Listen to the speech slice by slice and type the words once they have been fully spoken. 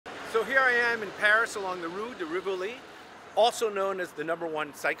So here I am in Paris along the Rue de Rivoli, also known as the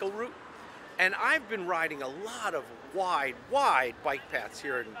 #1 cycle route. And I've been riding a lot of wide bike paths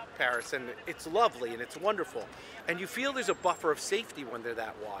here in Paris, and it's lovely and it's wonderful. And you feel there's a buffer of safety when they're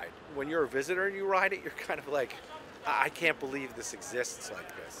that wide. When you're a visitor and you ride it, you're kind of like, I can't believe this exists like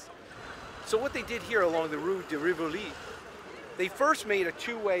this. So what they did here along the Rue de Rivoli, they first made a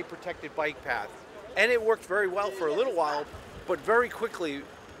two-way protected bike path, and it worked very well for a little while, but very quickly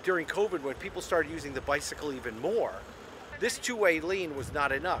during COVID, when people started using the bicycle even more, this two-way lane was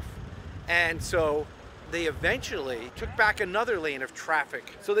not enough. And so they eventually took back another lane of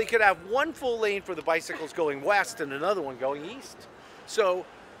traffic so they could have one full lane for the bicycles going west and another one going east. So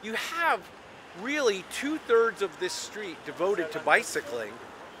you have really 2/3 of this street devoted to bicycling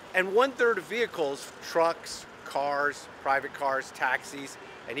and 1/3 of vehicles, trucks, cars, private cars, taxis,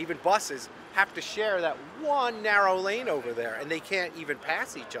 and even buses have to share that one narrow lane over there, and they can't even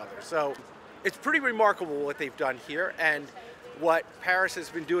pass each other. So it's pretty remarkable what they've done here and what Paris has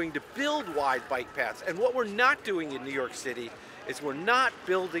been doing to build wide bike paths. And what we're not doing in New York City is we're not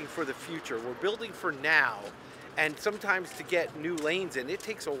building for the future. We're building for now. And sometimes to get new lanes in, it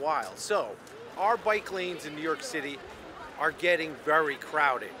takes a while. So our bike lanes in New York City are getting very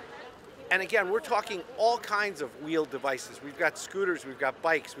crowded. And again, we're talking all kinds of wheeled devices. We've got scooters, we've got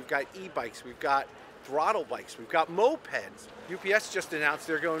bikes, we've got e-bikes, we've got throttle bikes, we've got mopeds. UPS just announced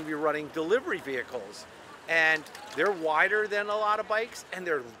they're going to be running delivery vehicles. And they're wider than a lot of bikes, and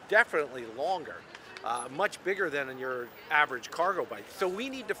they're definitely longer, much bigger than in your average cargo bike. So we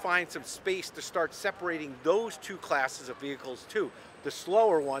need to find some space to start separating those two classes of vehicles too, the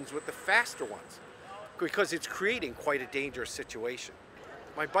slower ones with the faster ones, because it's creating quite a dangerous situation.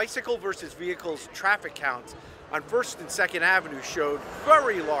 My bicycle versus vehicles traffic counts on 1st and 2nd Avenue showed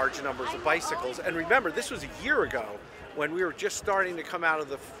very large numbers of bicycles. And remember, this was a year ago when we were just starting to come out of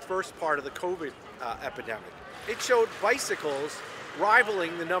the first part of the COVID epidemic. It showed bicycles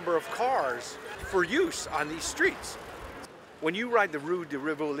rivaling the number of cars for use on these streets. When you ride the Rue de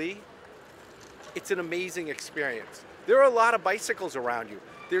Rivoli, it's an amazing experience. There are a lot of bicycles around you.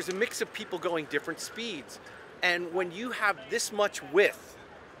 There's a mix of people going different speeds. And when you have this much width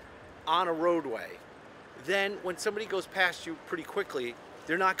on a roadway, then when somebody goes past you pretty quickly,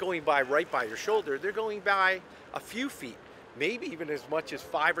 they're not going by right by your shoulder, they're going by a few feet, maybe even as much as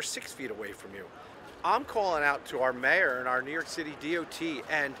 5 or 6 feet away from you. I'm calling out to our mayor and our New York City DOT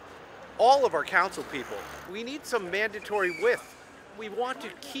and all of our council people. We need some mandatory width. We want to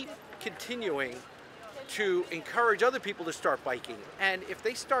keep continuing to encourage other people to start biking. And if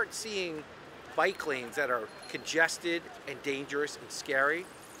they start seeing bike lanes that are congested and dangerous and scary,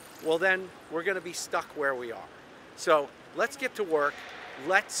 well then we're gonna be stuck where we are. So let's get to work.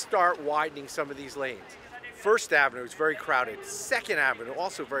 Let's start widening some of these lanes. 1st Avenue is very crowded. 2nd Avenue,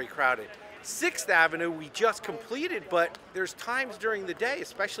 also very crowded. 6th Avenue, we just completed, but there's times during the day,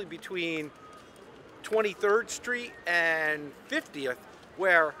 especially between 23rd Street and 50th,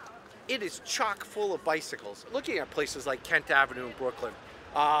 where it is chock full of bicycles. Looking at places like Kent Avenue in Brooklyn,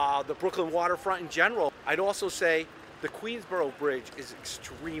 the Brooklyn waterfront in general. I'd also say the Queensboro Bridge is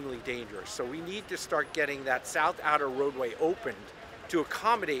extremely dangerous. So we need to start getting that South Outer roadway opened to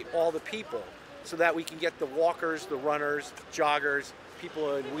accommodate all the people so that we can get the walkers, the runners, joggers,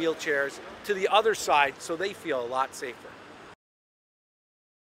 people in wheelchairs to the other side so they feel a lot safer.